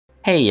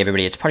Hey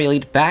everybody, it's Party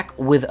Elite back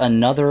with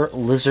another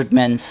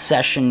Lizardmen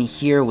session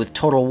here with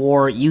Total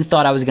War. You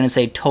thought I was going to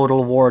say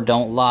Total War,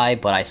 don't lie,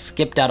 but I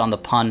skipped out on the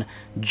pun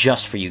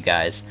just for you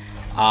guys.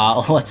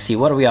 Let's see,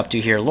 what are we up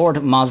to here? Lord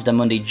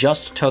Mazdamundi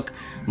just took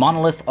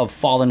Monolith of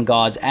Fallen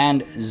Gods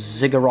and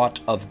Ziggurat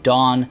of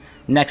Dawn.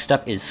 Next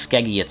up is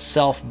Skeggy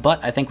itself,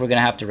 but I think we're going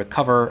to have to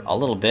recover a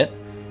little bit.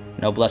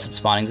 No Blessed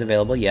Spawnings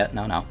available yet,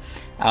 no.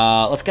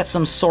 Let's get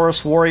some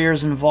Saurus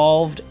Warriors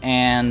involved,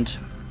 and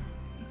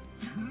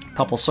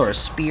couple sort of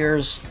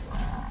spears.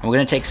 And we're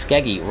going to take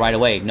Skeggy right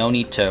away. No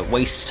need to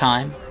waste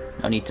time.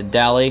 No need to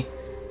dally.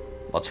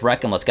 Let's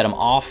wreck him. Let's get him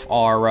off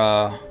our,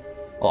 well,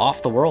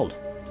 off the world.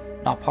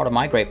 Not part of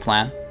my great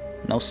plan.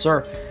 No,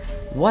 sir.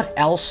 What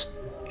else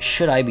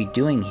should I be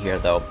doing here,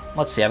 though?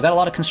 Let's see. I've got a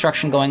lot of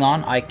construction going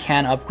on. I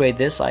can upgrade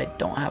this. I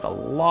don't have a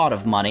lot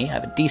of money. I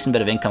have a decent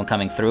bit of income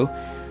coming through.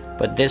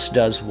 But this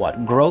does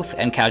what? Growth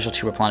and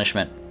casualty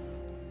replenishment.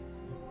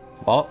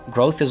 Well,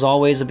 growth is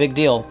always a big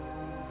deal.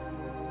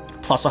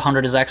 Plus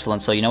 100 is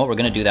excellent, so you know what? We're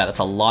going to do that. That's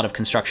a lot of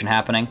construction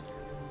happening.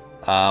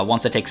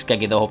 Once I take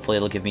Skeggy, though, hopefully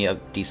it'll give me a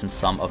decent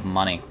sum of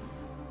money.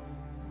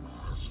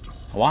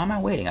 Why am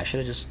I waiting? I should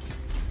have just...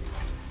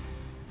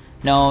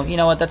 No, you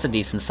know what? That's a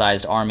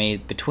decent-sized army.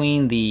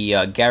 Between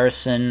the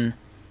garrison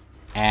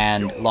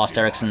and Lost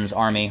Ericsson's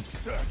army...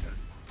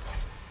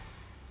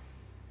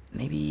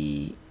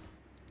 Maybe...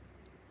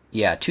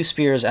 Yeah, 2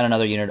 spears and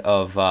another unit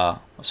of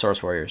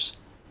Saurus Warriors.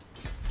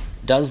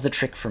 Does the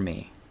trick for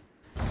me.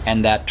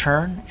 End that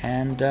turn,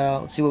 and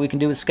let's see what we can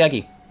do with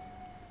Skeggy.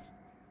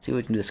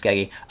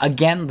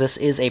 Again, this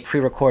is a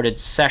pre-recorded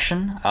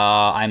session.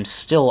 I'm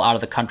still out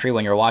of the country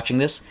when you're watching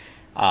this,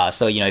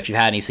 so you know, if you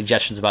had any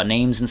suggestions about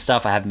names and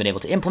stuff, I haven't been able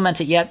to implement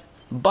it yet,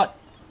 but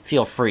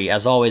feel free,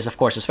 as always, of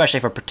course, especially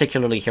for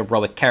particularly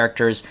heroic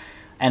characters.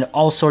 And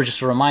also,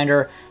 just a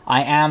reminder,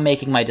 I am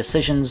making my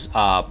decisions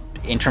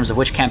in terms of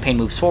which campaign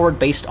moves forward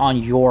based on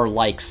your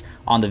likes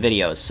on the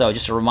videos, so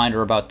just a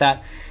reminder about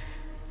that.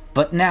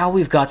 But now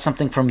we've got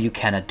something from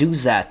Ukena. Do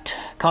that.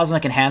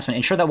 Cosmic Enhancement.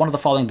 Ensure that one of the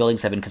following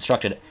buildings have been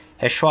constructed.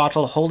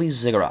 Heshwatel Holy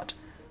Ziggurat.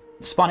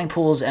 The spawning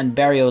pools and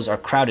barrios are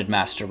crowded,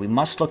 Master. We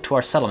must look to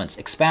our settlements.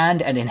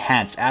 Expand and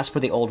enhance as per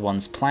the old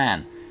one's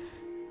plan.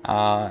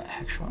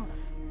 Heshwatel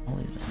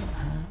Holy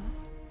Ziggurat.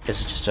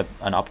 Is it just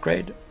an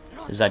upgrade?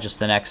 Is that just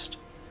the next?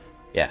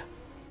 Yeah.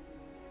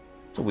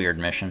 It's a weird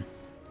mission.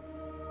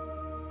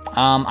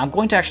 I'm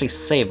going to actually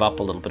save up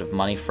a little bit of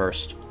money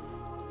first.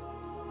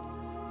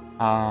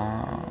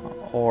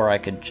 Or I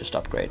could just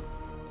upgrade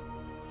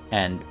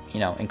and, you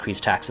know, increase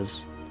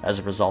taxes as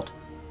a result.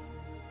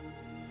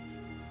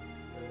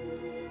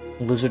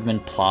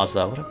 Lizardmen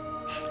Plaza, what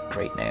a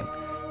great name.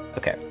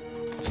 Okay,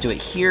 let's do it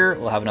here.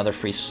 We'll have another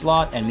free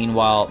slot, and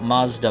meanwhile,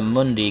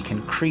 Mazdamundi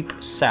can creep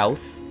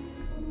south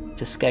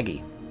to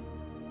Skeggy.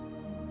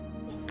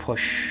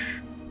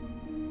 Push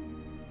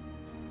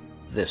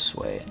this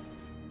way.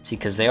 See,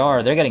 because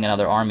they're getting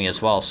another army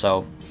as well,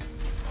 so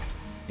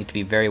need to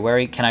be very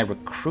wary. Can I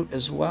recruit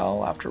as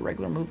well after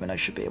regular movement? I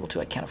should be able to.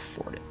 I can't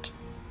afford it.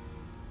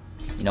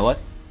 You know what?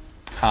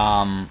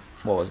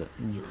 What was it?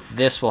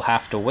 This will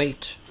have to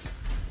wait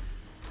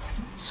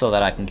so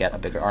that I can get a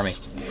bigger army.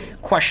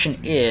 Question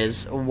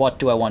is, what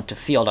do I want to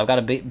field? I've got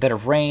a bit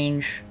of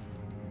range.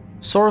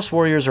 Saurus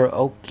Warriors are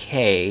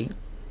okay.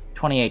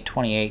 28,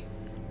 28.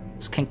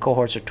 Skink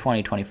cohorts are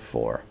 20,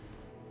 24.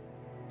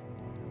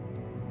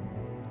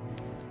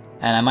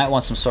 And I might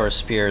want some Saurus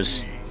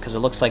Spears, because it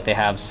looks like they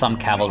have some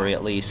cavalry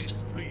at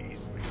least.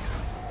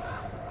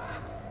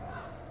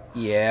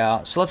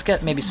 Yeah, so let's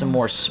get maybe some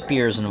more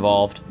spears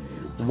involved.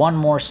 One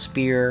more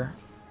spear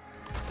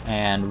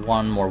and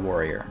one more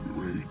warrior.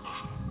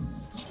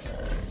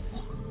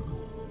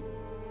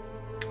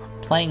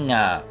 Playing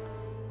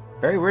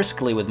very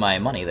riskily with my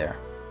money there.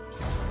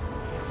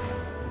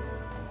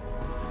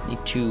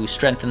 Need to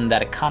strengthen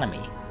that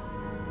economy.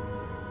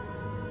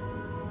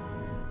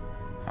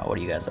 Oh, what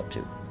are you guys up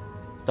to?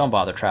 Don't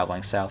bother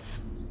traveling south.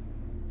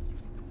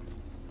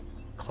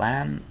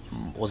 Clan?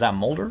 Was that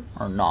Molder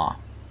or Nah?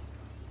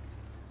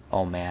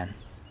 Oh man.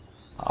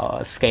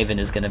 Skaven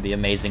is going to be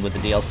amazing with the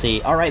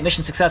DLC. Alright,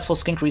 mission successful.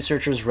 Skink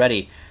researchers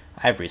ready.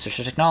 I have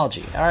researcher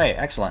technology. Alright,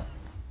 excellent.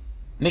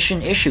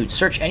 Mission issued.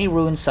 Search any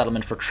ruined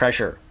settlement for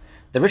treasure.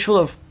 The ritual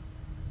of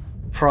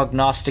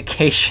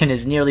prognostication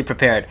is nearly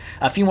prepared.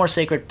 A few more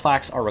sacred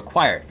plaques are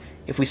required.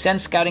 If we send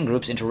scouting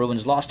groups into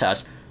ruins lost to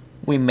us,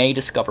 we may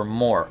discover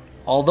more.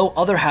 Although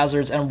other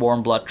hazards and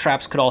warm blood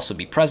traps could also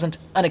be present,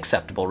 an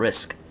acceptable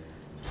risk.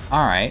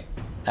 Alright.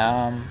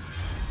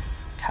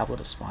 Tablet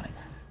of Spawning.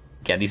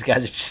 Again, these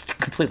guys are just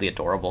completely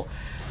adorable.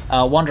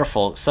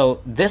 Wonderful.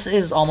 So this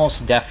is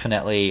almost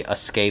definitely a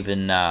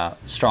Skaven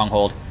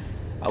stronghold.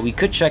 We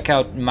could check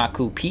out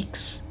Machu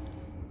Peaks.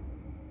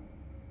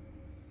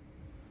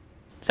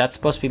 Is that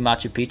supposed to be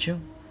Machu Picchu?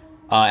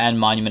 And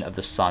Monument of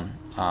the Sun.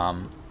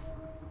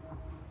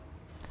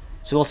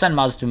 So we'll send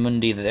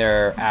Mazdamundi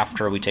there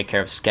after we take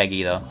care of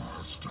Skeggy, though.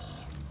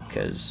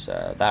 Because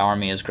that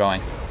army is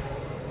growing.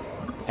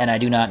 And I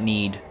do not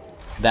need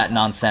that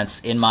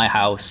nonsense in my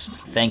house.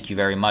 Thank you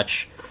very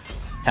much.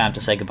 Time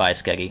to say goodbye,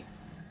 Skeggy.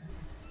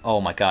 Oh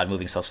my god,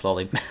 moving so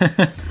slowly.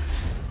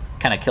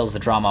 Kind of kills the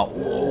drama.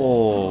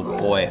 Oh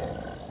boy.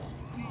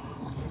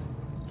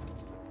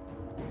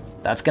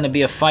 That's gonna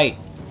be a fight.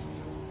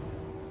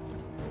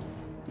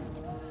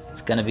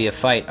 It's gonna be a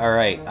fight.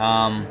 Alright,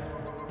 I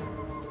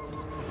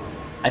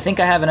think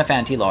I have enough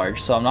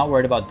anti-large, so I'm not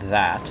worried about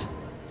that.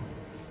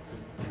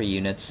 3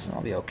 units,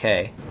 I'll be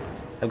okay.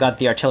 I've got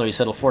the artillery,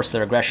 so it'll force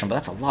their aggression, but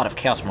that's a lot of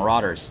Chaos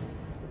Marauders.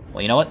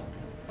 Well, you know what?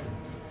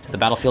 To the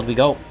battlefield we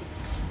go.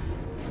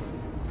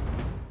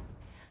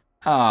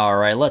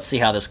 Alright, let's see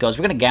how this goes.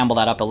 We're gonna gamble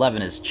that up.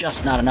 11 is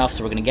just not enough,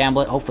 so we're gonna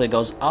gamble it. Hopefully it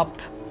goes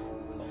up.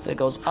 Hopefully it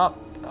goes up.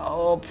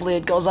 Hopefully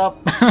it goes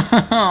up.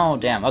 Oh,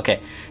 damn.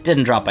 Okay.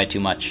 Didn't drop by too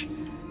much.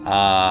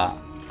 Oh,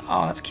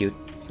 that's cute.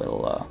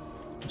 Little,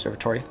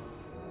 observatory.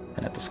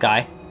 Looking at the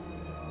sky.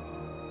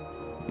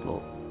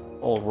 Little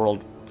old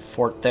world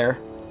fort there.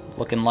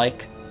 Looking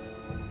like.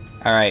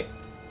 Alright.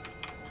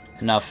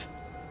 Enough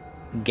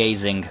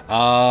gazing.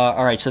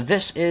 Alright, so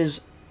this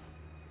is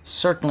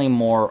certainly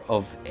more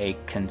of a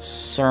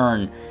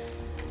concern.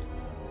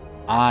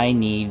 I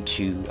need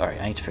to...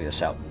 Alright, I need to figure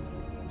this out.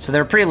 So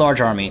they're a pretty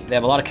large army. They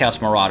have a lot of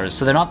Chaos Marauders,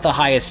 so they're not the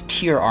highest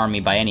tier army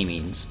by any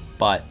means,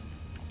 but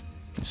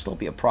it can still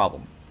be a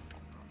problem.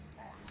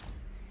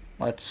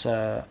 Let's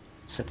set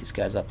these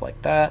guys up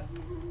like that,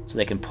 so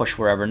they can push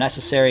wherever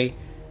necessary.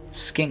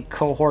 Skink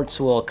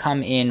cohorts will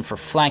come in for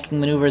flanking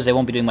maneuvers. They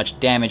won't be doing much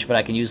damage, but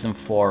I can use them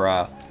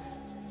for,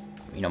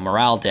 you know,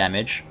 morale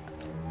damage.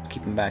 Let's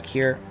keep them back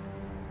here.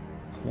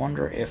 I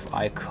wonder if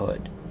I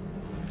could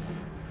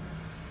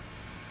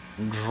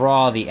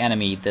draw the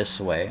enemy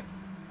this way.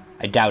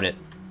 I doubt it.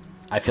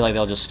 I feel like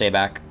they'll just stay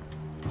back.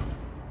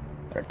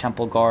 Got our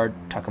Temple Guard,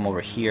 tuck them over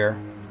here.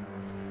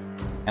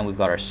 And we've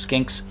got our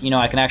Skinks. You know,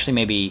 I can actually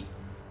maybe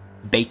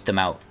bait them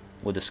out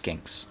with the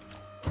Skinks.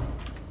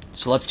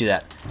 So let's do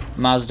that.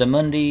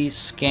 Mazdamundi,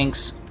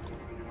 Skinks,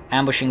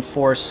 ambushing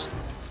force,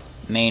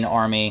 main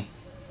army.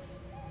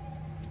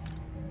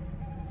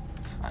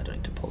 I don't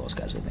need to pull those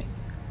guys with me.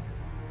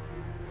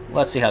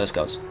 Let's see how this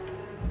goes.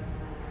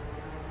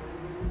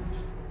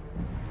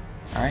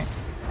 Alright.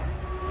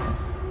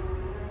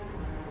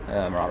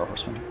 Marauder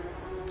Horsemen.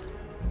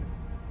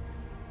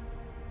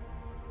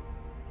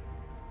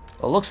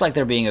 Well, it looks like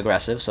they're being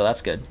aggressive, so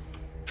that's good.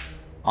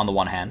 On the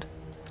one hand.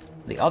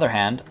 The other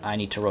hand, I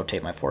need to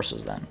rotate my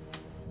forces then.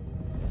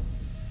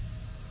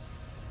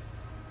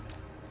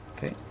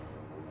 Okay.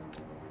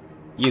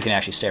 You can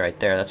actually stay right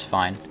there, that's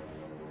fine.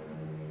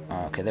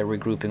 Okay, they're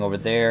regrouping over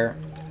there.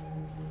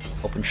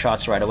 Open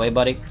shots right away,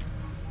 buddy.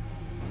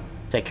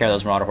 Take care of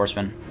those Marauder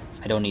Horsemen.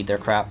 I don't need their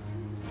crap.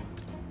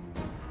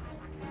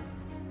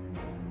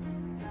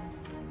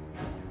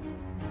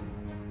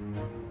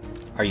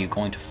 Are you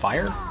going to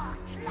fire?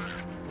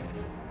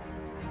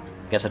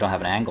 Guess I don't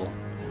have an angle.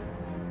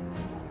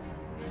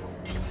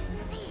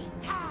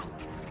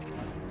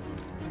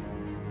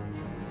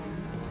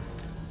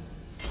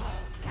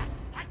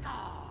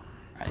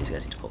 Alright, these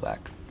guys need to pull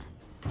back.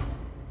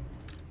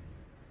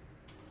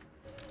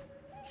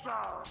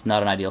 It's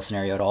not an ideal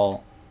scenario at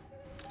all.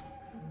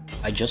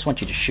 I just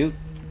want you to shoot.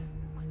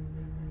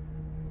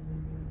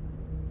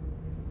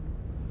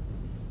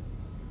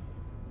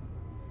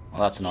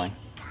 Well, that's annoying.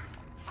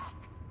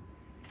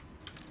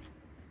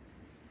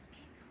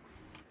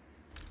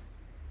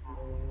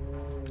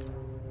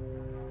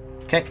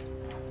 Okay.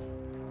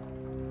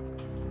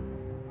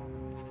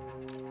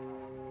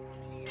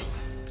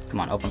 Come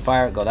on, open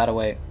fire, go that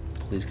away.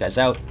 Pull these guys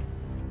out.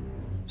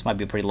 This might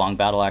be a pretty long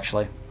battle,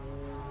 actually.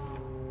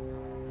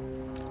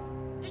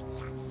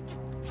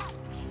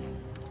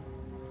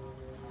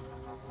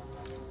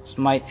 This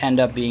might end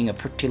up being a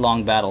pretty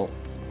long battle.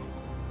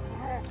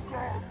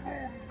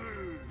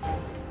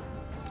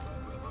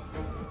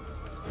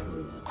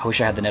 I wish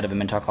I had the net of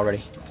Mintok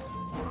already.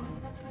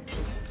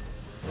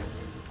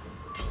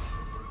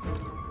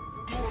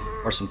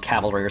 Or some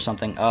cavalry or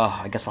something. Oh,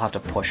 I guess I'll have to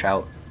push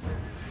out.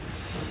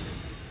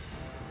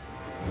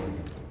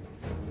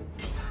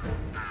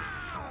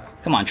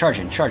 Come on, charge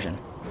in, charge in.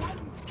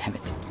 Damn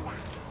it.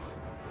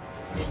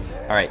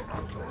 Alright.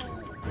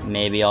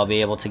 Maybe I'll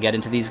be able to get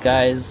into these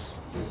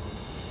guys.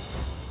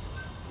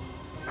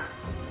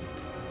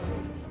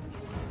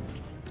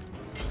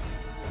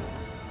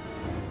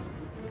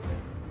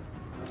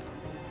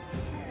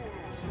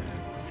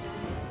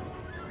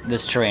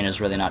 This terrain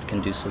is really not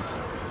conducive.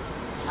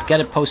 Let's get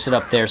it posted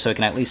up there so it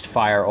can at least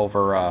fire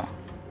over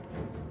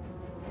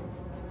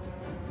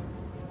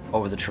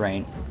over the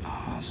terrain.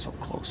 Oh, so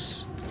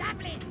close.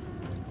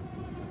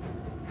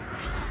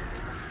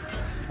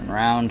 Turn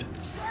around.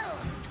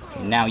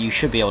 Okay, now you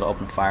should be able to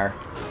open fire.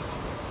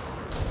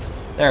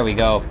 There we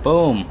go.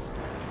 Boom.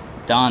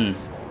 Done.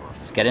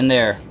 Let's get in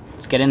there.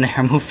 Let's get in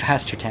there. Move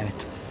faster, damn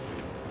it.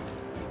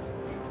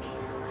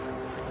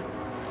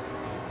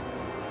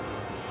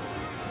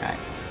 Alright.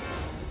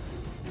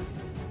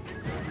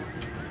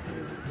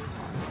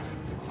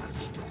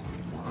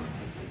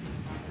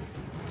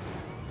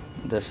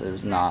 This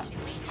is not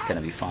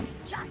gonna be fun.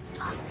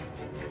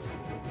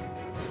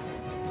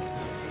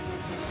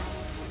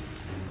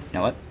 You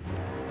know what?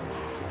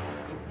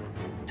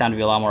 Time to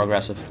be a lot more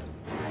aggressive.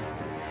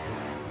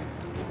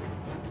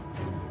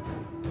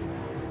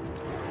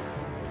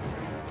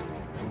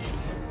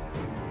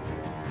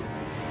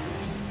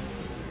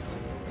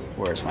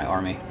 Where's my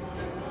army?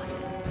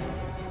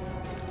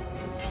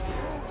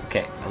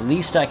 Okay, at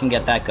least I can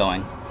get that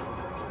going.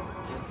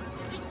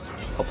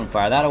 Open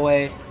fire that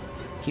away.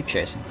 Keep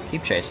chasing.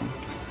 Keep chasing.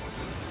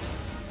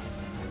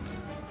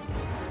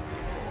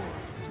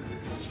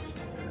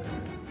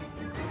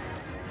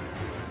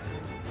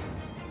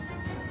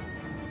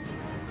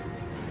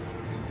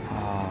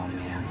 Oh,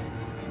 man.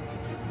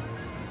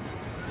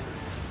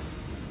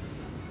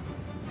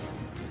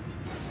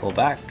 Pull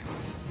back.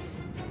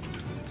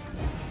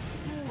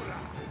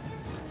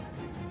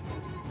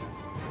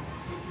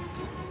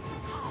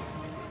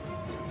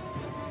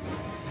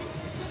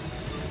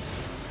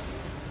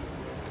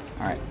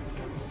 Alright.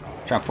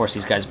 Try to force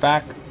these guys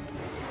back.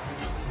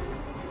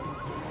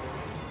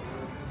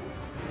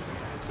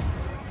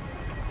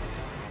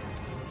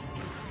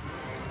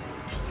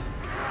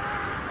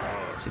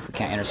 See if we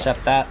can't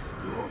intercept that.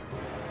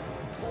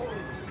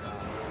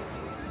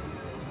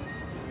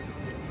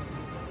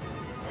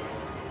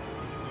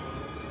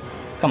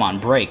 Come on,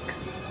 break.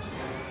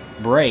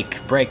 Break,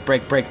 break,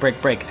 break, break,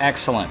 break, break.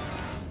 Excellent.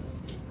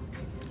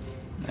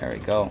 There we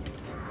go.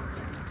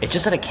 It's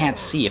just that I can't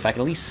see. If I could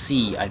at least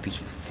see, I'd be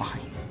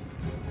fine.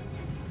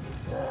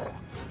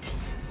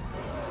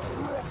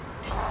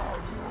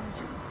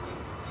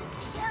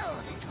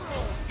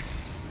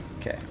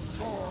 Okay.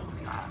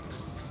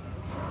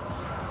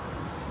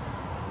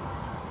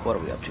 What are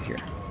we up to here?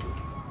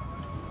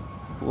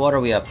 What are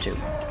we up to?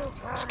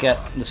 Let's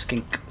get the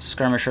skink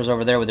skirmishers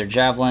over there with their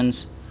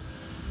javelins.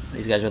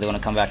 These guys really want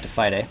to come back to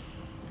fight, eh?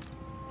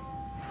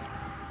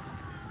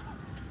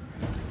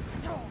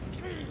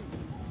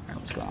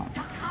 What's going on?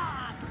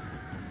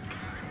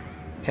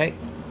 Okay.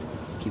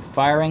 Keep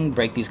firing.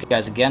 Break these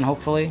guys again,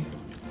 hopefully.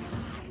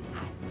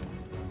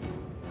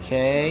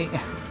 Okay.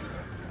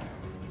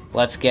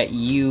 Let's get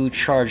you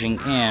charging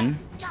in.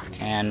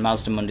 And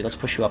Mazdamundi, let's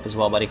push you up as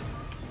well, buddy.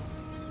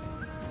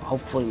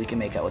 Hopefully we can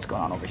make out what's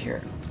going on over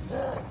here.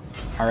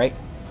 Alright.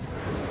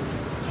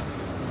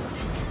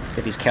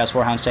 Get these Chaos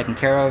Warhounds taken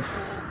care of.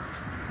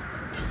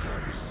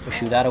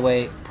 Push you that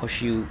away.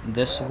 Push you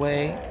this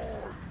way.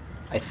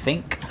 I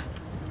think.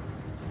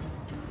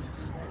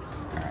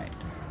 Alright.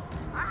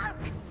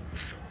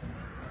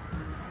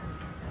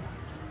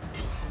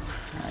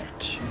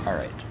 Alright.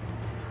 Alright.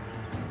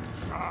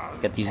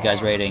 Get these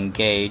guys ready to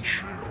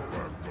engage.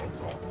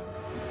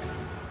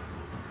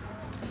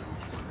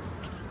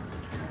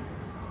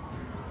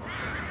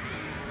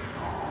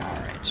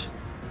 Alright.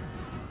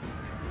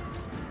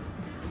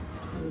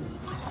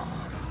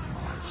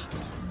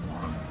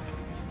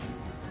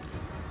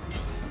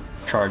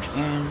 Charge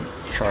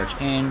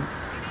in,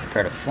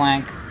 prepare to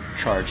flank,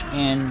 charge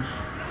in.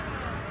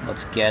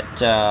 Let's get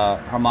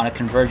Harmonic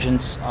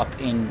Convergence up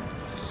in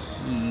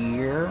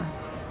here.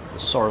 The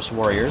Saurus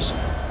Warriors.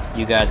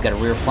 You guys got a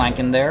rear flank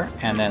in there,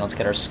 and then let's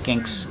get our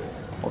Skinks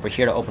over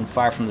here to open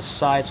fire from the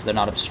side so they're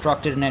not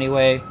obstructed in any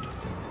way.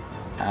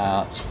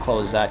 Let's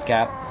close that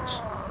gap.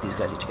 These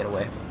guys need to get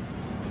away.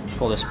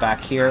 Pull this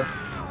back here.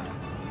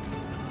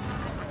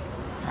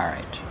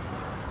 Alright.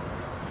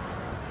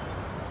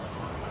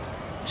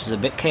 This is a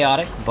bit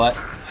chaotic, but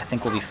I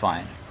think we'll be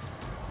fine.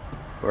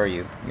 Where are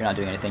you? You're not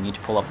doing anything. You need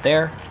to pull up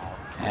there.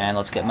 And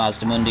let's get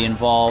Mazdamundi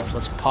involved.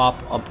 Let's pop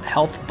a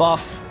health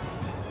buff.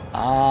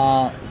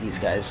 These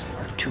guys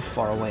are too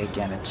far away,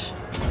 damn it.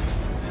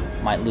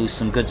 Might lose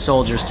some good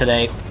soldiers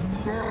today.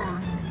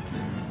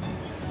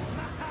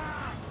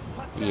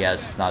 Yeah,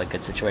 this is not a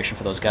good situation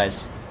for those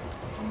guys.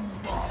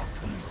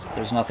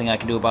 There's nothing I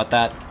can do about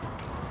that.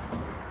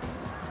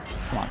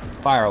 Come on,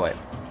 fire away.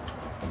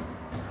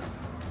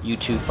 You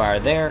two fire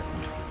there.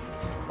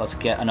 Let's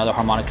get another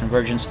Harmonic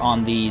Convergence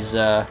on these,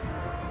 Ooh,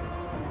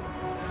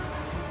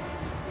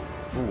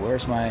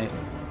 where's my...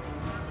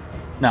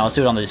 No, let's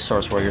do it on these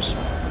Saurus Warriors.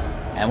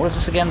 And what is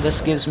this again? This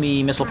gives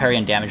me missile parry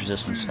and damage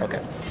resistance. Okay.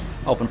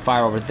 Open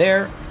fire over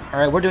there.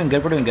 Alright, we're doing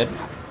good, we're doing good.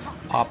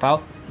 Pop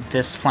out.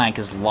 This flank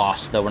is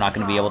lost, though. We're not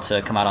going to be able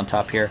to come out on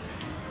top here.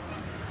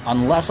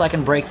 Unless I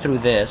can break through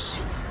this,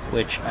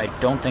 which I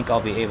don't think I'll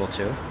be able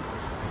to.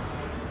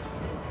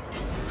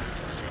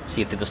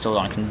 See if the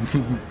Bastillon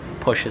can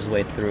push his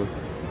way through.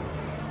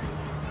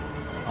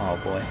 Oh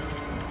boy.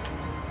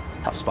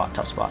 Tough spot,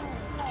 tough spot.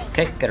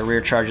 Okay, got a rear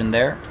charge in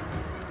there.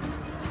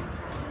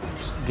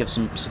 Give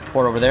some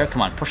support over there.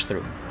 Come on, push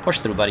through. Push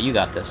through, buddy. You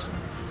got this.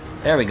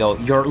 There we go.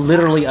 You're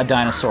literally a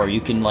dinosaur.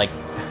 You can, like,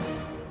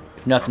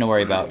 nothing to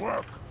worry about.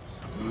 Alright,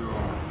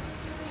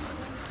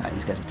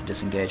 these guys have to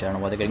disengage. I don't know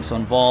why they're getting so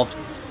involved.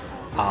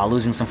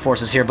 Losing some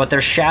forces here, but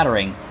they're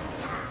shattering.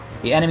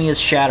 The enemy is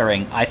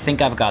shattering. I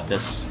think I've got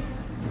this.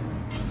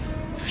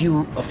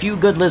 A few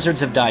good lizards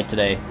have died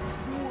today.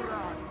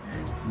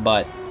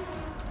 But,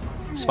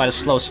 despite a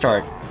slow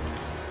start,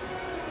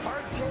 I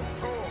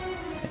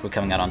think we're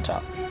coming out on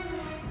top.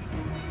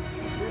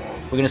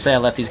 We're going to say I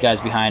left these guys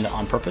behind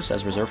on purpose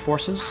as reserve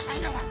forces.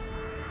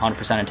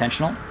 100%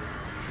 intentional.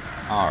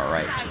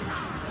 Alright.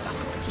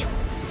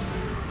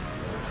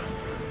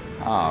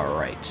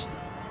 Alright.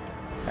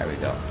 There we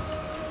go.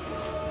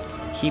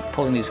 Keep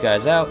pulling these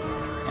guys out,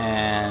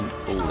 and...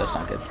 Ooh, that's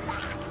not good.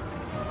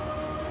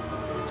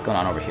 What's going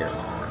on over here?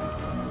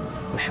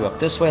 Push you up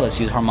this way. Let's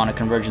use harmonic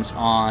convergence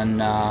on...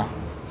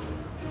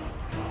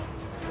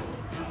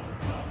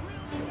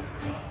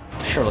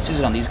 Sure, let's use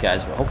it on these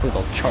guys, but hopefully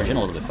they'll charge in a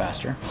little bit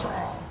faster.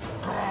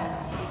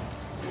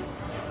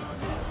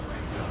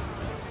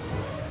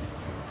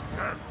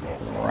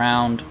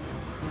 Around.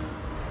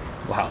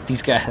 Wow,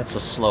 these guys, that's a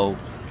slow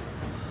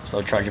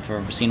charge if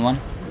I've ever seen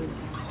one.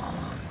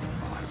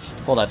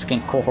 Pull that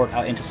skink cohort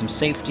out into some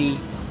safety.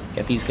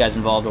 Get these guys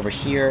involved over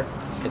here.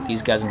 Get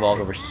these guys involved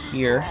over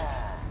here.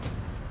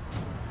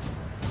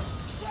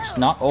 It's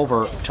not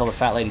over until the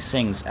fat lady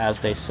sings,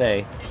 as they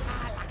say.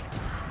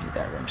 Need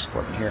that range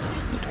support in here.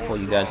 Need to pull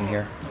you guys in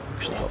here.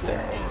 Actually, go up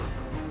there.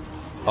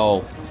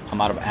 Oh,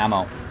 I'm out of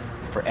ammo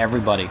for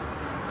everybody.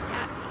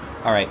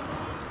 Alright.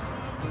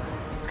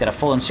 Let's get a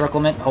full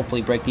encirclement.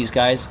 Hopefully break these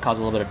guys. Cause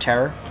a little bit of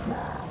terror.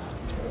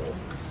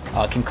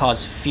 Can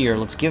cause fear.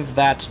 Let's give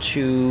that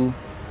to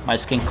my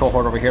skink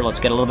cohort over here. Let's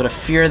get a little bit of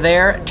fear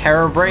there.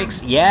 Terror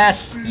breaks.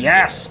 Yes!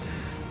 Yes!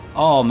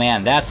 Oh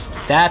man, that's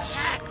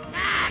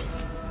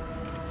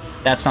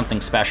something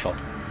special.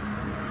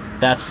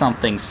 That's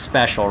something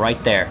special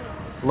right there.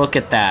 Look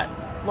at that.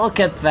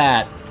 Look at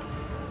that.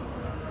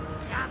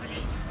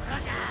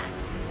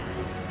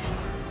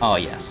 Oh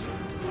yes.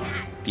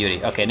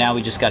 Beauty. Okay, now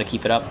we just gotta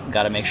keep it up.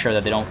 Gotta make sure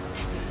that they don't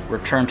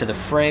return to the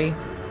fray.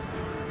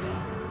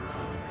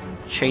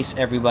 Chase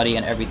everybody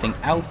and everything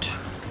out.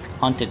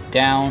 Hunt it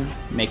down.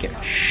 Make it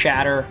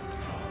shatter.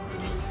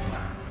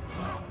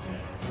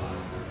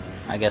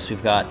 I guess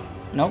we've got...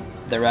 Nope,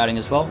 they're routing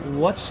as well.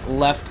 What's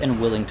left and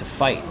willing to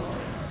fight?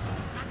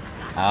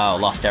 Oh,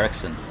 Lost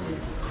Erickson.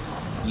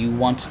 You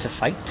want to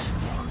fight?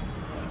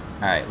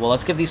 Alright, well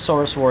let's give these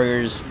Saurus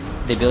warriors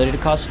the ability to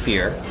cause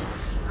fear.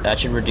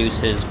 That should reduce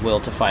his will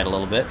to fight a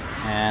little bit.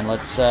 And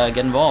let's get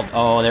involved.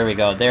 Oh, there we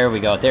go, there we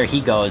go. There he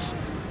goes.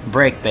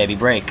 Break, baby,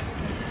 break.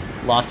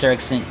 Lost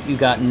Erickson, you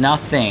got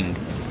nothing.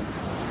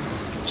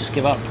 Just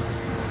give up.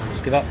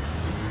 Just give up.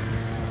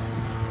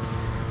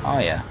 Oh,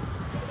 yeah.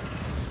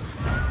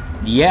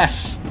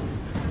 Yes!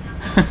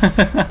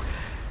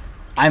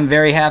 I'm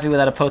very happy with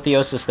that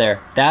apotheosis there.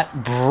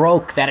 That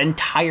broke that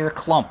entire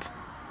clump.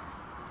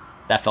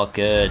 That felt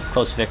good.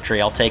 Close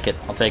victory. I'll take it.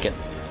 I'll take it.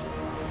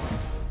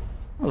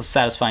 It was a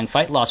satisfying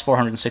fight. Lost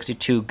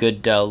 462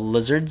 good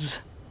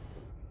lizards.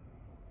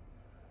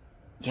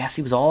 Yes,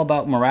 he was all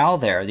about morale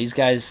there. These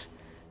guys...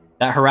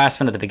 That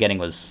harassment at the beginning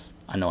was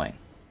annoying.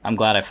 I'm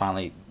glad I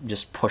finally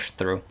just pushed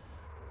through.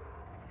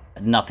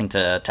 Had nothing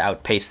to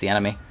outpace the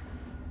enemy.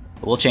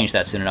 But we'll change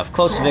that soon enough.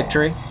 Close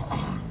victory.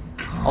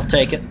 I'll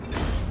take it.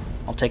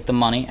 I'll take the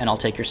money, and I'll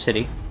take your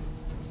city.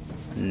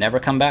 Never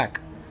come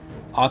back.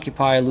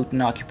 Occupy, loot,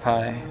 and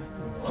occupy.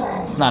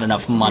 It's not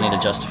enough money to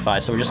justify,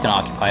 so we're just going to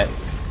occupy it.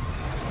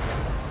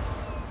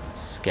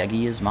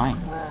 Skeggy is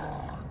mine.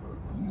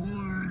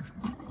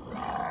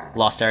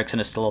 Lost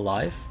Erickson is still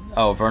alive?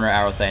 Oh, Werner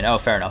Arothane. Oh,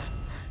 fair enough.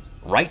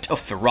 Rite of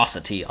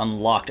Ferocity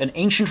unlocked. An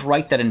ancient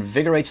rite that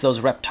invigorates those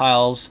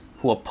reptiles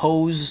who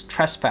oppose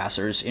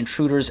trespassers,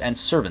 intruders, and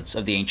servants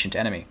of the ancient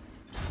enemy.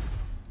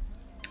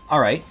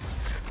 Alright.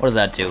 What does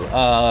that do?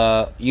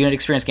 Unit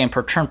experience gain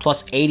per turn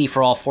plus 80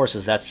 for all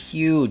forces. That's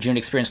huge. Unit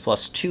experience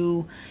plus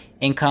 2.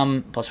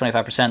 Income plus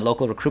 25%.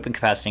 Local recruitment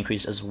capacity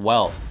increased as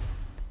well.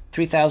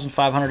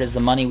 3,500 is the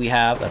money we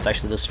have. That's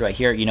actually listed right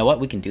here. You know what?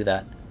 We can do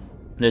that.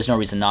 There's no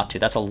reason not to.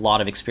 That's a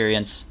lot of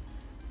experience.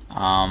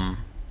 I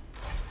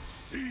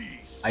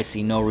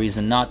see no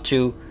reason not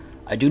to.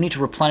 I do need to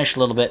replenish a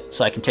little bit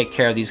so I can take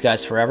care of these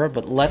guys forever,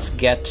 but let's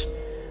get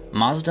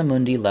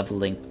Mazdamundi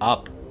leveling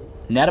up.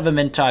 Net of a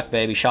Mintok,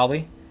 baby, shall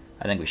we?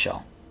 I think we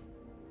shall.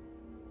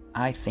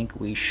 I think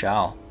we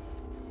shall.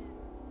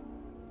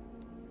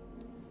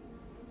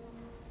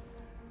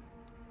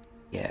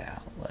 Yeah,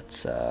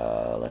 let's,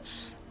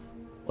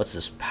 what's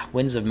this?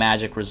 Winds of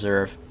Magic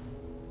Reserve.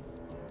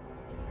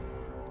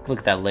 Look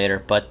at that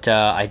later, but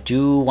I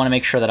do want to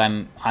make sure that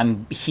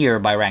I'm here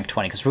by rank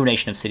 20, because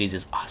Ruination of Cities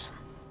is awesome.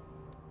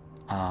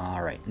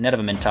 Alright, Net of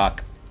a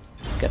Mintok.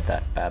 Let's get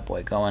that bad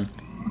boy going.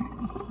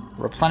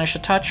 Replenish a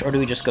touch, or do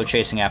we just go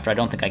chasing after? I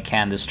don't think I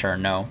can this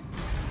turn, no.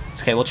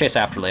 It's okay, we'll chase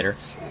after later.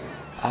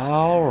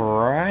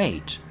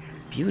 Alright.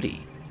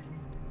 Beauty.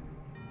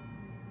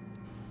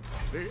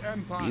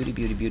 Beauty,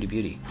 beauty, beauty,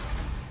 beauty.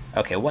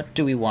 Okay, what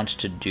do we want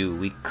to do?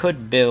 We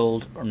could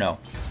build... or no.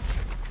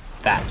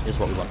 That is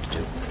what we want to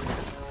do.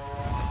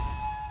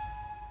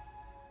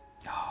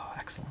 Oh,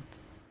 excellent.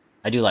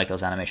 I do like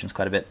those animations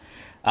quite a bit.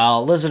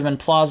 Lizardmen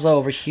Plaza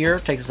over here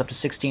takes us up to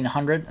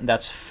 1,600.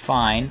 That's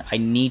fine. I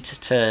need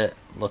to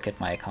look at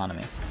my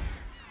economy.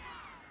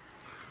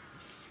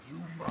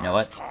 You know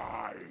what?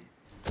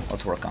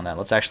 Let's work on that.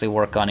 Let's actually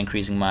work on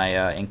increasing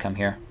my income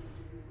here.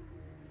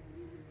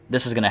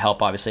 This is going to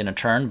help, obviously, in a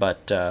turn,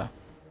 but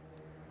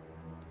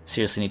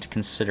seriously need to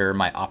consider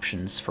my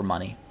options for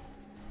money.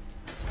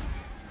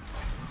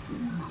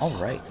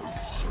 Alright.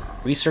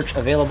 Research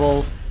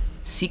available.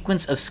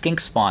 Sequence of skink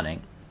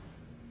spawning.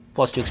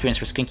 +2 experience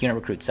for skink unit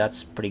recruits.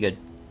 That's pretty good.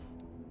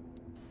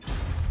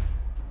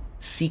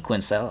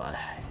 Sequence.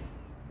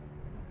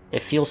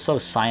 It feels so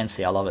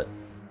sciencey. I love it.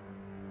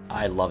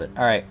 I love it.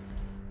 Alright.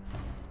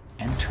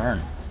 End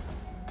turn.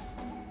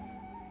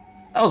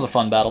 That was a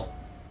fun battle.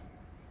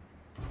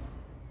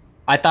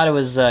 I thought it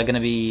was going to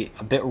be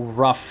a bit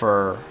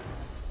rougher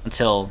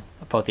until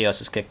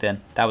Apotheosis kicked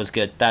in. That was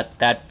good.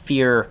 That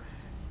fear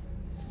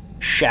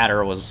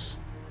shatter was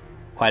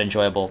quite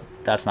enjoyable.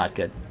 That's not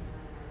good.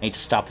 I need to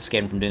stop the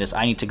Skaven from doing this.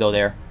 I need to go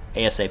there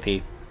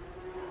ASAP.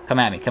 Come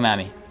at me. Come at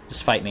me.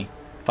 Just fight me.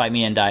 Fight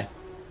me and die.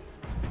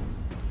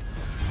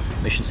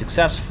 Mission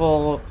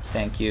successful.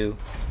 Thank you.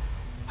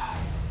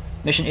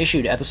 Mission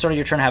issued. At the start of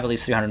your turn, have at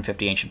least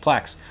 350 ancient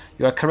plaques.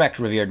 You are correct,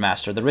 revered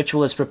master. The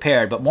ritual is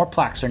prepared, but more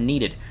plaques are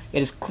needed.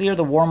 It is clear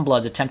the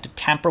Warmbloods attempt to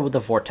tamper with the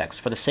vortex.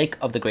 For the sake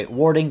of the Great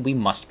Warding, we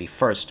must be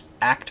first.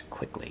 Act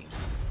quickly.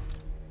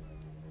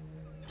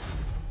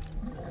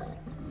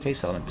 Okay,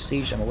 settlement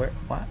besieged. I'm aware.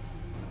 What?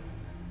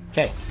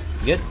 Okay,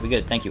 we good? We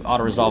good. Thank you.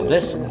 Auto-resolve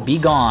this. Be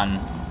gone.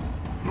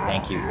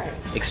 Thank you.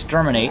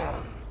 Exterminate.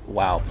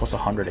 Wow, plus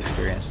 100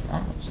 experience.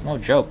 No, it's no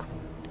joke.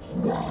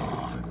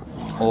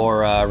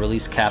 Or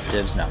release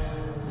captives. No.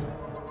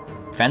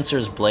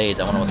 Fencer's blades.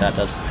 I wonder what that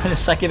does.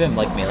 It's like give him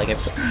like me. Like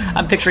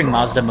I'm picturing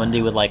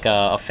Mazdamundi with like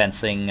a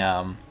fencing,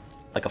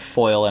 like a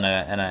foil and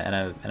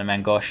a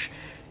mangosh.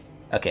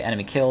 Okay,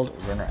 enemy killed.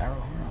 Runner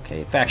arrow.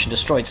 Okay, faction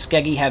destroyed.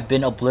 Skeggy have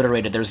been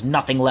obliterated. There's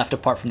nothing left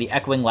apart from the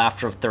echoing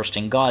laughter of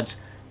thirsting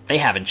gods. They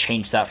haven't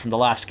changed that from the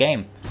last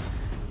game.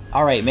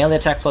 All right, melee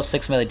attack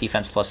 +6, melee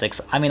defense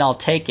 +6. I mean, I'll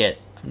take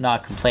it. I'm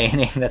not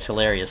complaining. That's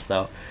hilarious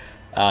though.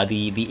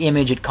 The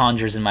image it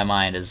conjures in my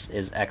mind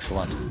is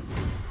excellent.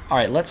 All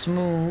right, let's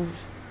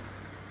move.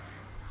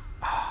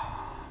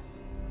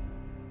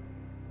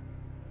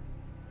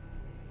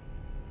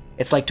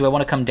 It's like, do I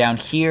want to come down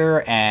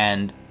here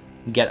and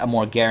get a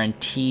more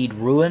guaranteed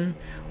ruin,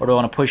 or do I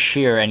want to push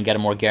here and get a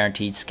more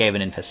guaranteed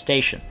Skaven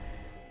infestation?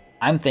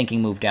 I'm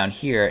thinking move down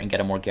here and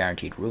get a more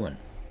guaranteed ruin.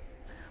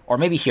 Or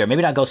maybe here.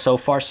 Maybe not go so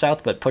far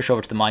south, but push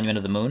over to the Monument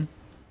of the Moon.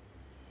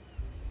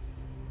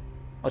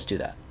 Let's do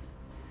that.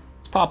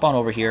 Let's pop on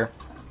over here.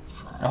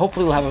 And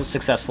hopefully we'll have a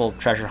successful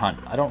treasure hunt.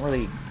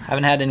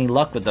 Haven't had any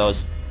luck with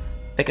those.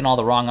 Picking all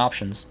the wrong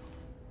options.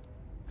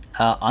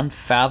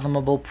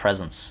 Unfathomable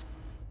presence.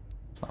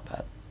 It's not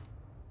bad.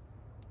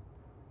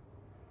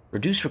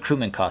 Reduced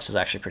recruitment cost is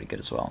actually pretty good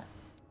as well.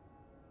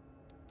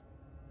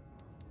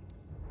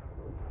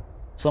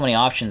 So many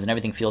options and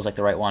everything feels like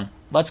the right one.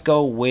 Let's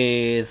go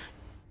with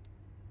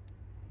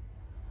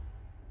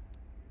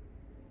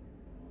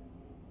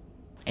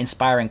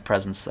inspiring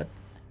presence. That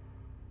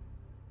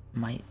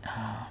might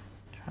trying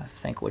to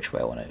think which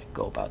way I want to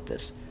go about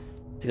this,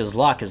 because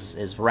lock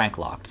is rank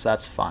locked, so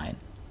that's fine.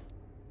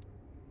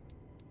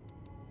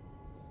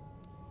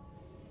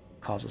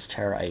 Causes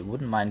terror. I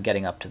wouldn't mind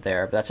getting up to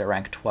there, but that's at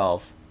rank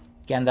 12.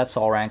 Again, that's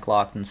all rank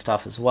locked and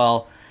stuff as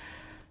well.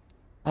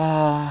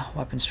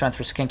 Weapon strength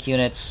for skink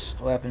units,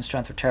 weapon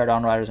strength for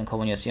Pterodon riders and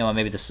Coven units. You know,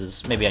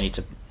 maybe I need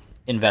to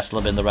invest a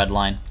little bit in the red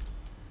line.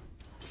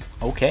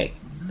 Okay,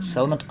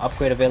 settlement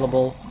upgrade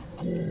available.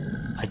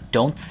 I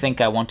don't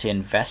think I want to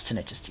invest in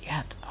it just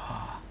yet.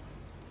 I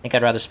think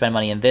I'd rather spend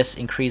money in this,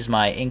 increase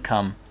my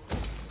income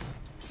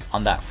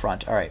on that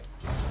front. All right,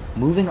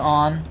 moving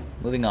on.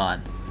 Moving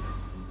on.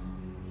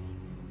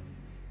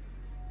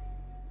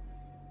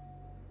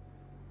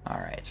 All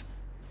right.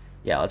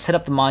 Yeah, let's hit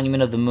up the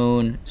Monument of the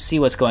Moon, see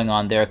what's going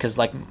on there, because,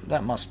 like,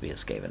 that must be a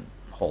Skaven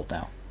hold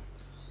now.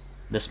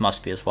 This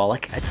must be as well.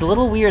 Like, it's a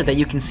little weird that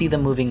you can see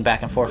them moving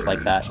back and forth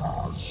like that.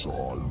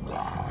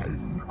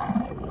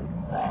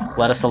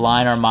 Let us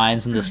align our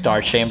minds in the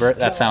Star Chamber.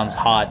 That sounds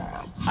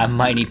hot. I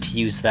might need to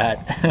use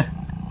that.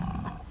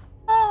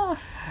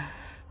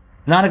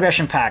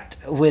 Non-aggression pact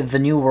with the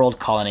New World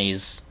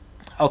colonies.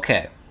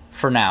 Okay,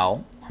 for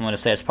now, I'm going to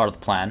say it's part of the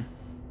plan.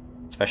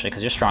 Especially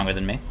because you're stronger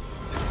than me.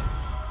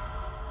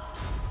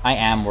 I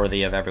am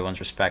worthy of everyone's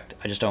respect.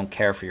 I just don't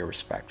care for your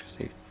respect.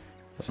 See, it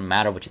doesn't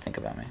matter what you think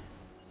about me.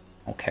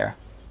 I don't care.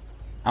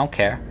 I don't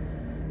care.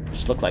 I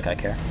just look like I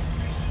care.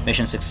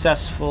 Mission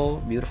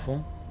successful.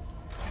 Beautiful.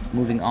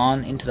 Moving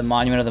on into the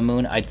Monument of the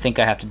Moon. I think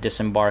I have to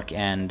disembark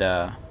and,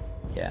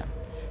 yeah.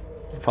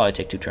 It'll probably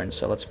take 2 turns,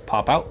 so let's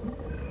pop out.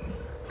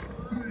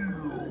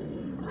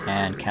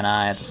 And can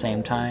I at the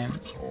same time?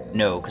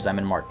 No, because I'm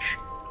in March.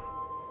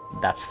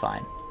 That's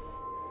fine.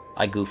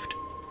 I goofed.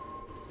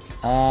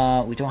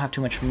 We don't have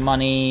too much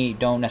money.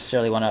 Don't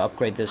necessarily want to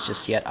upgrade this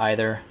just yet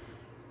either.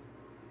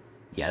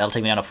 Yeah, that'll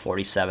take me down to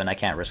 47. I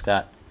can't risk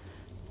that.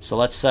 So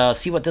let's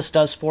see what this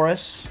does for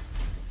us.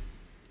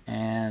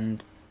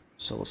 And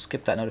so we'll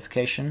skip that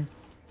notification.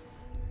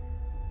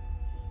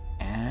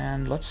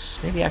 And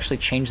let's maybe actually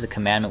change the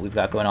commandment we've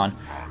got going on.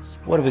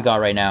 What have we got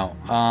right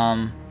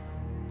now?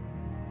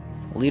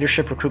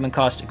 Leadership, recruitment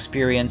cost,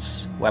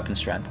 experience, weapon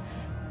strength.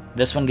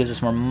 This one gives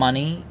us more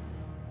money.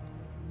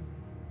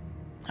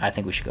 I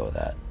think we should go with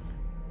that.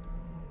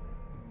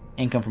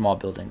 Income from all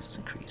buildings is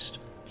increased.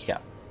 Yeah.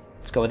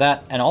 Let's go with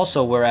that. And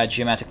also, we're at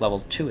geomantic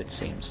level 2, it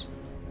seems.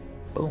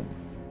 Boom.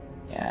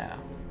 Yeah.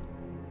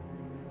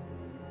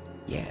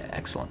 Yeah,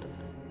 excellent.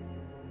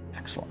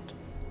 Excellent.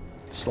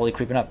 Slowly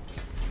creeping up.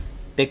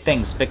 Big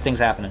things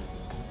happening.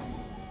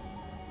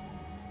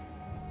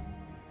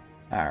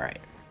 Alright.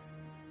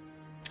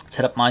 Let's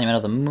head up Monument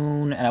of the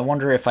Moon, and I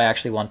wonder if I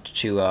actually want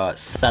to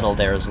settle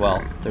there as well,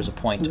 if there's a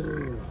point.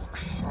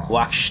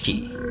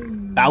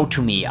 Wakshti. Bow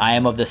to me, I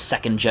am of the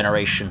second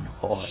generation.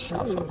 Oh, that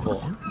sounds so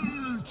cool.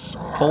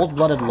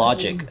 Cold-blooded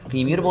logic.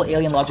 The immutable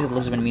alien logic of the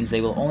Lizardmen means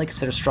they will only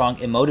consider strong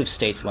emotive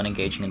states when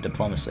engaging in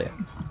diplomacy.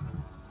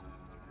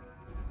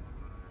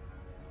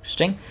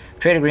 Interesting.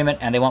 Trade agreement,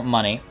 and they want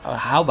money.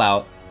 How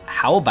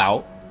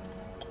about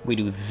we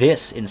do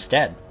this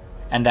instead?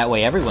 And that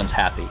way everyone's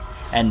happy,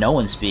 and no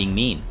one's being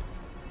mean.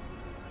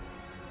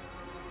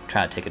 I'm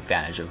trying to take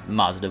advantage of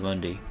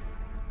Mazdamundi.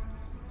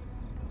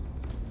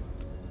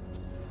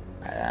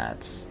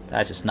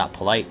 That's just not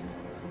polite.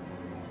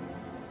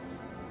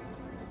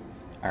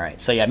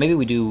 Alright, so yeah, maybe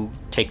we do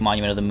take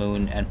Monument of the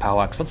Moon and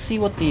Powwox. Let's see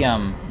what the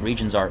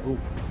regions are. Ooh.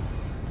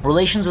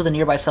 Relations with a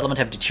nearby settlement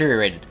have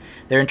deteriorated.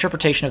 Their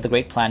interpretation of the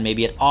Great Plan may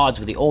be at odds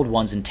with the Old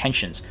One's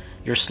intentions.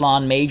 Your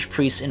Slan mage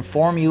priests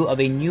inform you of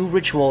a new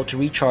ritual to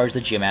recharge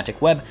the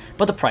geomantic web,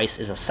 but the price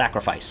is a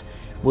sacrifice.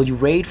 Will you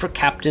raid for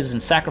captives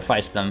and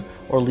sacrifice them,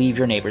 or leave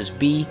your neighbors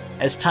be,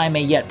 as time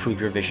may yet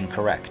prove your vision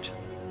correct?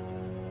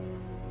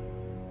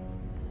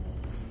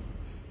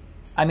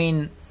 I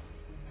mean,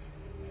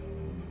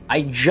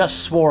 I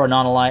just swore a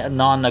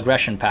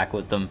non-aggression pact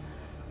with them.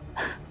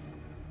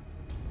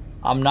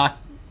 I'm not...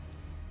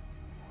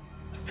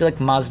 I feel like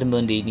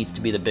Mazdamundi needs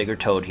to be the bigger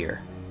toad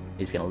here.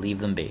 He's gonna leave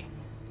them be.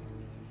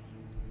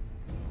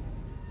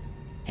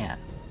 Man.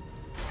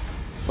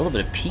 A little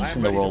bit of peace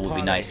in the world would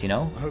be nice, you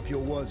know? I hope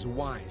your words are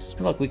wise.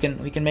 Look, we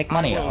can make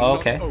money. Oh,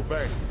 okay.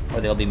 Or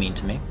they'll be mean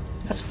to me.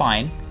 That's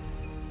fine.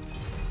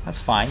 That's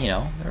fine, you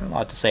know. They're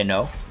allowed to say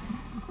no.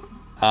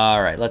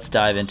 Alright, let's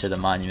dive into the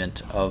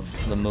Monument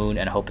of the Moon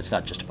and hope it's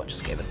not just a bunch of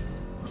Skaven.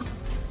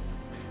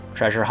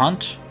 Treasure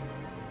hunt?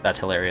 That's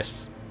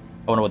hilarious.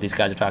 I wonder what these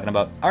guys are talking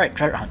about. Alright,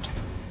 treasure hunt.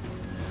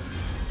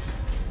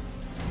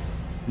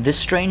 This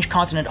strange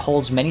continent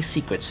holds many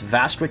secrets,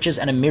 vast riches,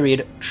 and a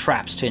myriad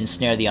traps to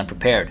ensnare the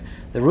unprepared.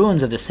 The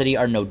ruins of the city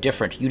are no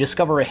different. You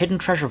discover a hidden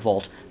treasure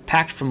vault,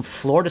 packed from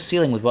floor to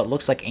ceiling with what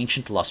looks like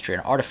ancient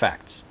Lustrian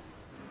artifacts.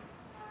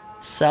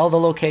 Sell the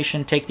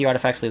location, take the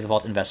artifacts, leave the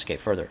vault, investigate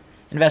further.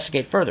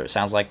 Investigate further,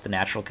 sounds like the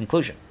natural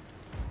conclusion.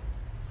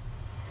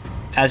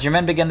 As your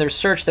men begin their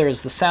search, there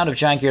is the sound of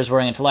giant gears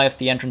whirring into life.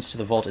 The entrance to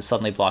the vault is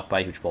suddenly blocked by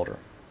a huge boulder.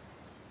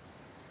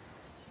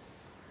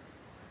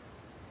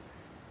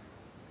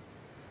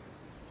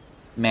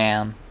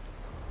 Man.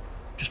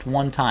 Just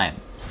one time.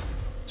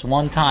 Just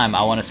one time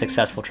I want a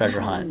successful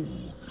treasure hunt.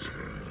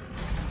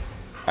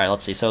 Alright,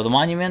 let's see. So the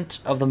Monument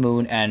of the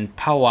Moon and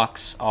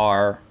Powwox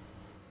are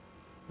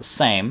the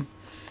same.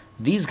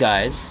 These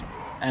guys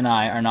and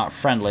I are not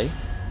friendly.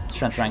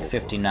 Strength rank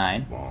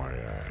 59.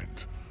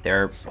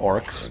 They're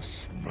orcs.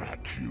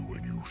 Smack you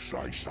when you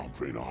say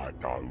something I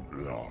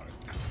don't like.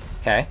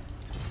 Okay.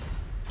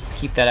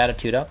 Keep that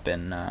attitude up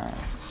and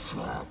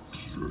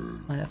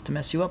might have to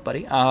mess you up,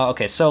 buddy.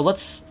 Okay, so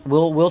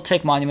we'll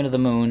take Monument of the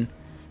Moon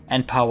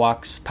and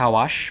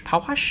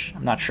Powwash?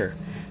 I'm not sure.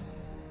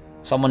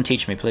 Someone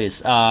teach me,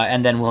 please.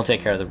 And then we'll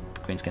take care of the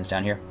greenskins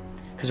down here.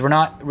 Because we're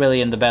not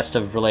really in the best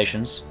of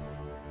relations.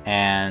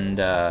 And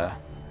I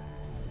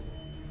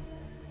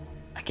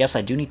guess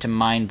I do need to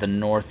mind the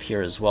north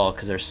here as well,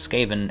 because there's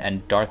Skaven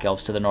and Dark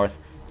Elves to the north.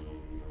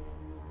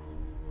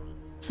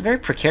 It's a very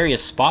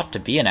precarious spot to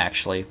be in,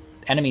 actually.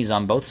 Enemies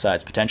on both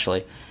sides,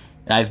 potentially.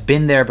 And I've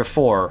been there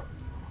before.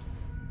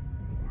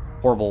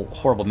 Horrible,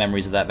 horrible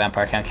memories of that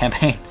Vampire Camp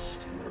campaign.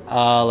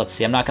 Let's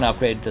see, I'm not going to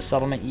upgrade the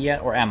settlement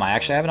yet, or am I?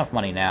 Actually, I have enough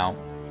money now.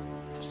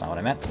 That's not what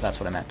I meant, but that's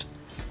what I meant.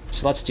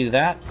 So let's do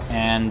that,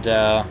 and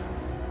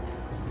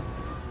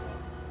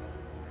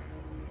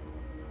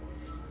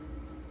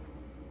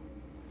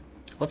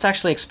let's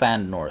actually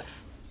expand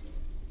north.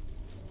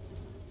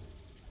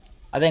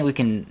 I think we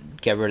can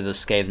get rid of the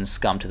Skaven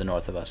scum to the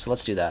north of us, so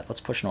let's do that.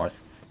 Let's push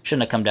north.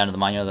 Shouldn't have come down to the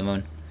Monument of the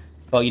Moon.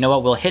 Well, you know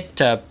what? We'll hit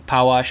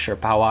Powwash or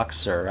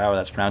Powwox, or however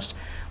that's pronounced.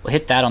 We'll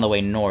hit that on the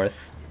way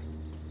north.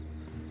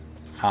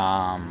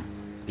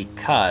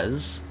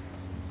 Because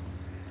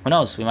who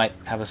knows? We might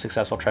have a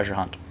successful treasure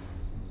hunt.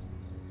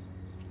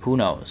 Who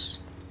knows?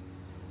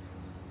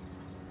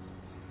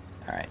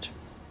 Alright.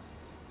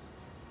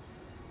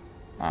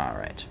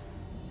 Alright.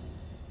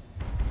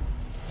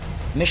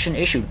 Mission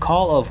issued.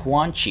 Call of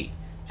Huanchi.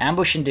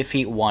 Ambush and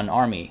defeat one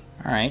army.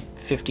 Alright.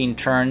 15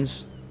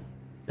 turns.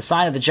 The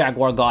sign of the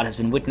Jaguar God has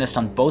been witnessed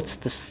on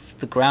both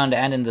the ground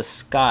and in the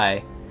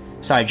sky.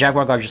 Sorry,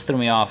 Jaguar God just threw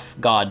me off.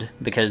 God,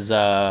 because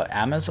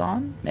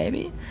Amazon,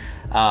 maybe?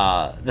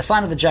 The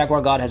sign of the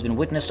Jaguar God has been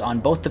witnessed on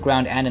both the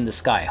ground and in the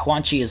sky.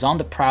 Huanchi is on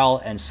the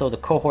prowl, and so the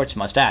cohorts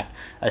must act.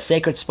 A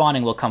sacred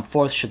spawning will come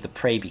forth should the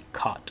prey be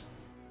caught.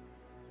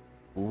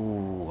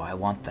 Ooh, I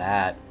want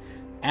that.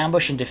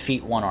 Ambush and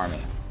defeat one army.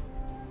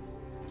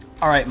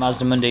 Alright,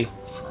 Mazdamundi.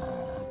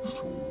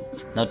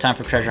 No time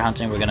for treasure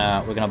hunting. We're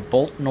gonna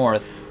bolt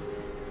north.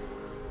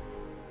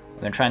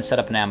 We're gonna try and set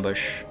up an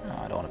ambush.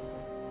 Oh, I don't want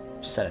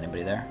to set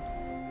anybody there.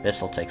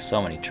 This will take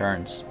so many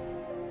turns.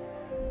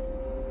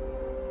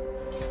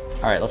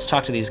 All right, let's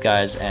talk to these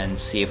guys and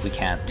see if we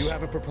can't. You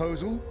have a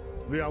proposal?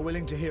 We are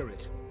willing to hear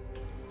it.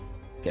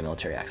 Get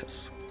military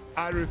access.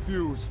 I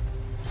refuse.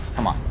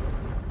 Come on,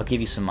 I'll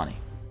give you some money.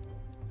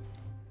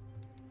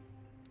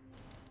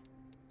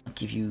 I'll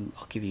give you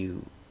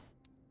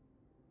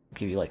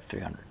like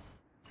 300.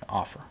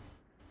 Offer.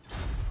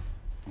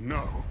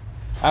 No.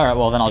 All right,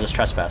 well then I'll just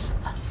trespass.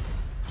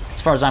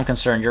 As far as I'm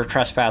concerned, you're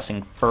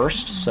trespassing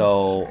first,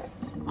 so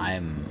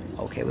I'm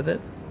okay with it.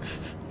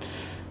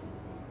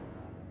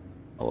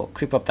 We'll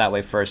creep up that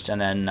way first, and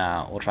then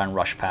we'll try and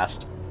rush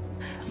past.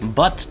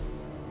 But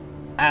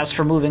as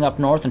for moving up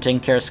north and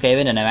taking care of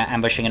Skaven and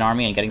ambushing an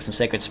army and getting some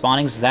sacred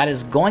spawnings, that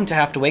is going to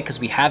have to wait because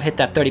we have hit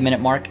that 30-minute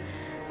mark.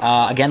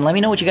 Again, let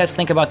me know what you guys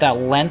think about that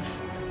length.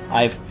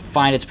 I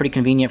find it's pretty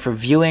convenient for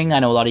viewing. I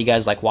know a lot of you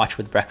guys like watch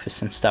with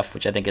breakfast and stuff,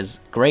 which I think is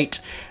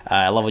great.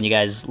 I love when you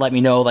guys let me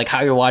know like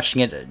how you're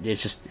watching it.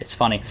 It's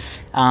funny.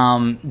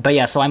 But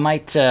yeah, so I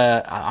might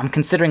I'm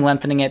considering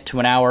lengthening it to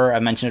an hour. I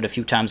mentioned it a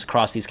few times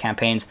across these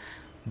campaigns.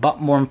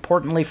 But more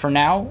importantly for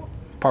now,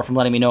 apart from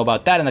letting me know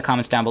about that in the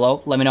comments down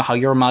below, let me know how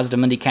your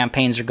Mazdamundi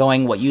campaigns are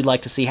going, what you'd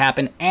like to see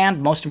happen,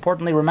 and most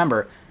importantly,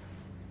 remember,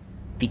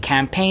 the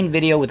campaign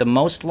video with the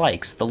most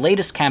likes, the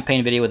latest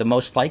campaign video with the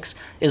most likes,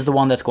 is the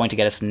one that's going to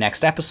get us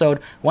next episode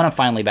when I'm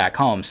finally back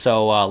home.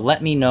 So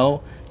let me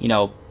know, you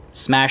know,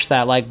 smash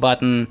that like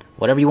button,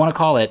 whatever you want to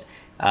call it,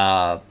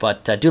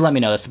 but do let me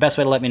know. That's the best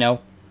way to let me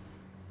know.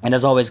 And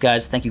as always,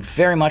 guys, thank you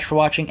very much for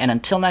watching, and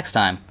until next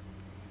time,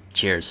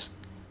 cheers.